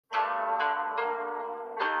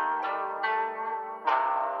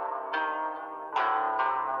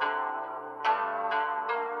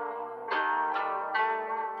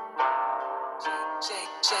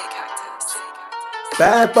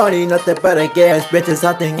Bad bunny, nothing but a gas, bitches,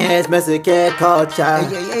 something ass, Mexican culture.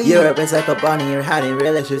 You're a psycho bunny, you're hiding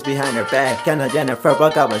relations behind her back. Kendall Jennifer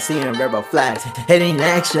broke up with seeing rebel flags. Hitting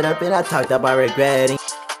that shit up and I talked about regretting.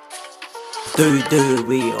 Dude,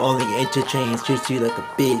 we only interchange, treat you like a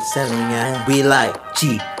bitch selling out. We like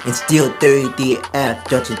cheat and steal 30D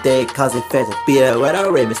don't you dare cause it fast to beer with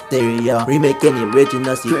our Rey Mysterio. Remake any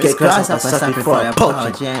originals, you get crossed off myself before I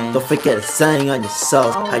poach you. Don't forget the sign on your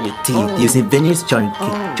soul, how your teeth using venues, trying to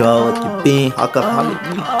keep Jolt. You being alcoholic,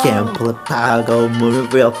 you can't pull a power, go moving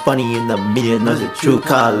real funny in the media, knows the true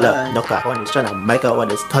color. No car, he's trying to make out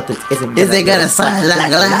what his content isn't. Is it gonna sound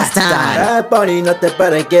like last time? Bad bunny, nothing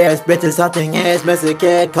but a gas, bitches, something ass,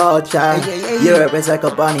 Mexican culture. You're a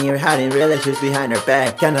psycho bunny, you're hiding relations behind her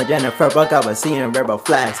back. Kendall Jennifer broke up with seeing rebel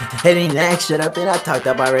flags. Hitting that shit up and I talked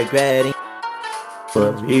about regretting.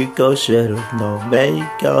 Puerto Rico shredder, no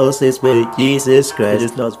Mexico sits with Jesus Christ.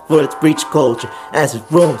 There's no for its breach culture, as his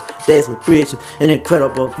rooms, days with breaches and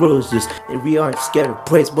incredible bruises. And we aren't scared of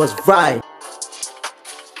praise what's right.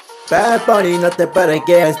 Bad bunny, nothing but a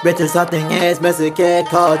gas, bitches, something ass, Mexican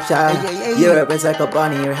culture. You're a psycho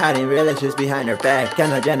bunny, you're hiding relations behind her back.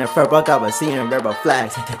 Kendall Jennifer broke up with seeing rebel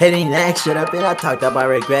flags. Hitting that shit up and I talked about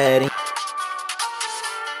regretting.